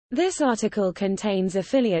This article contains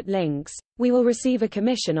affiliate links. We will receive a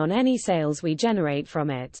commission on any sales we generate from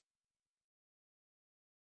it.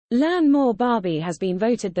 Learn more. Barbie has been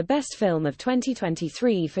voted the best film of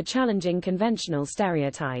 2023 for challenging conventional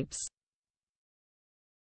stereotypes.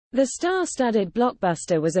 The star-studded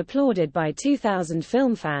blockbuster was applauded by 2,000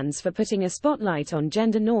 film fans for putting a spotlight on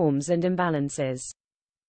gender norms and imbalances.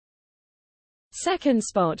 Second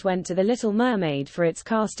spot went to The Little Mermaid for its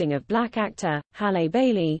casting of black actor, Halle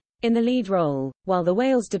Bailey, in the lead role, while The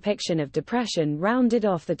Whale's depiction of depression rounded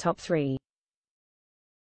off the top three.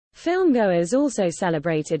 Filmgoers also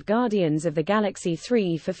celebrated Guardians of the Galaxy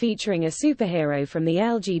 3 for featuring a superhero from the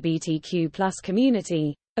LGBTQ+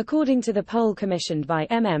 community, according to the poll commissioned by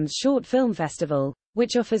MM's Short Film Festival,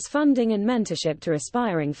 which offers funding and mentorship to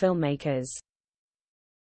aspiring filmmakers.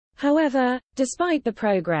 However, despite the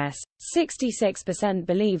progress, 66%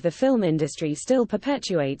 believe the film industry still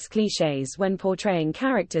perpetuates clichés when portraying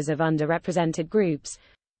characters of underrepresented groups,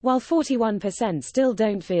 while 41% still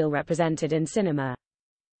don't feel represented in cinema.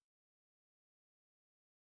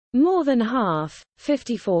 More than half,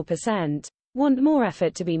 54%, want more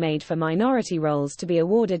effort to be made for minority roles to be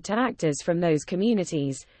awarded to actors from those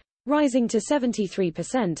communities, rising to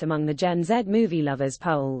 73% among the Gen Z movie lovers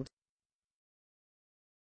polled.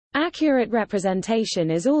 Accurate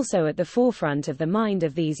representation is also at the forefront of the mind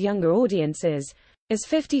of these younger audiences, as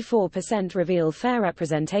 54% reveal fair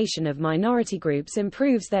representation of minority groups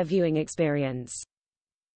improves their viewing experience.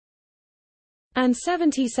 And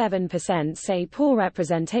 77% say poor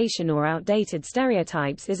representation or outdated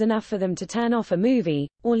stereotypes is enough for them to turn off a movie,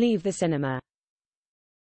 or leave the cinema.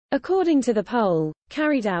 According to the poll,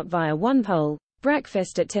 carried out via OnePoll,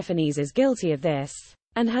 Breakfast at Tiffany's is guilty of this,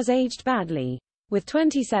 and has aged badly, with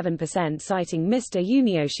 27% citing Mr.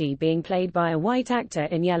 Yumioshi being played by a white actor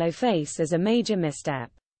in yellowface as a major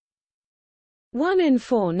misstep. 1 in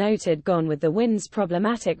 4 noted Gone with the Wind's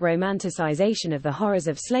problematic romanticization of the horrors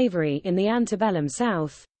of slavery in the antebellum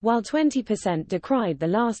South, while 20% decried The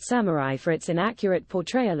Last Samurai for its inaccurate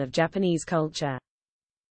portrayal of Japanese culture.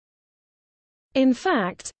 In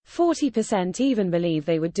fact, 40% even believe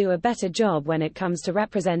they would do a better job when it comes to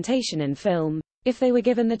representation in film, if they were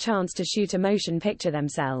given the chance to shoot a motion picture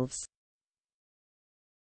themselves.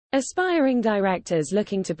 Aspiring directors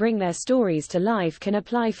looking to bring their stories to life can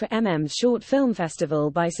apply for MM's Short Film Festival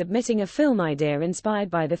by submitting a film idea inspired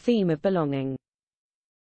by the theme of belonging.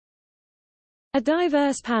 A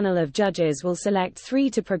diverse panel of judges will select 3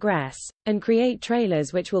 to progress, and create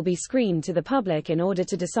trailers which will be screened to the public in order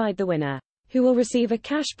to decide the winner, who will receive a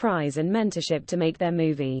cash prize and mentorship to make their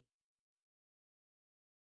movie.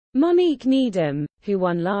 Monique Needham, who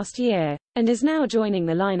won last year, and is now joining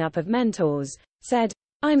the lineup of mentors, said,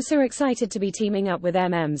 "I'm so excited to be teaming up with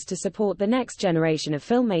MMs to support the next generation of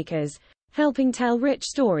filmmakers, helping tell rich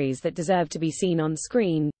stories that deserve to be seen on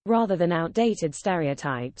screen, rather than outdated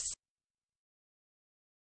stereotypes.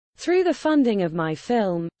 Through the funding of my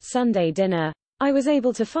film, Sunday Dinner, I was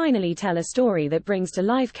able to finally tell a story that brings to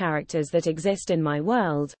life characters that exist in my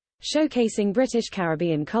world, showcasing British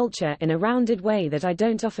Caribbean culture in a rounded way that I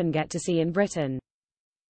don't often get to see in Britain."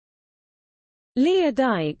 Leah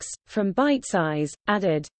Dykes, from Bite Size,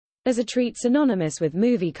 added, "As a treat synonymous with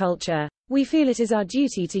movie culture, we feel it is our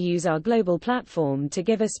duty to use our global platform to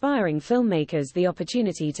give aspiring filmmakers the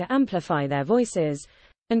opportunity to amplify their voices,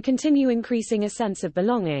 and continue increasing a sense of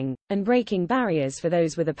belonging, and breaking barriers for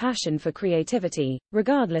those with a passion for creativity,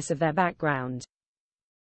 regardless of their background."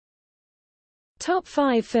 Top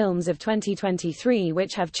 5 films of 2023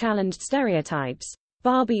 which have challenged stereotypes: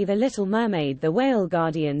 Barbie, The Little Mermaid, The Whale,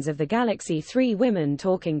 Guardians of the Galaxy 3. Women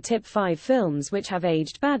Talking. Tip 5 films which have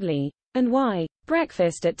aged badly, and why.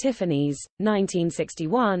 Breakfast at Tiffany's,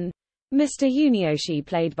 1961. Mr. Yumioshi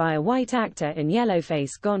played by a white actor in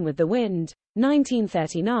yellowface. Gone with the Wind,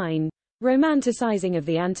 1939. Romanticizing of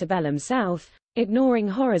the antebellum South, ignoring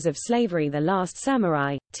horrors of slavery. The Last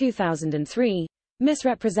Samurai, 2003.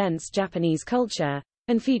 Misrepresents Japanese culture,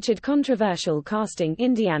 and featured controversial casting.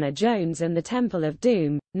 Indiana Jones and the Temple of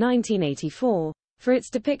Doom, 1984, for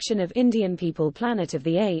its depiction of Indian people. Planet of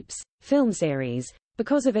the Apes, film series,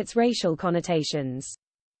 because of its racial connotations.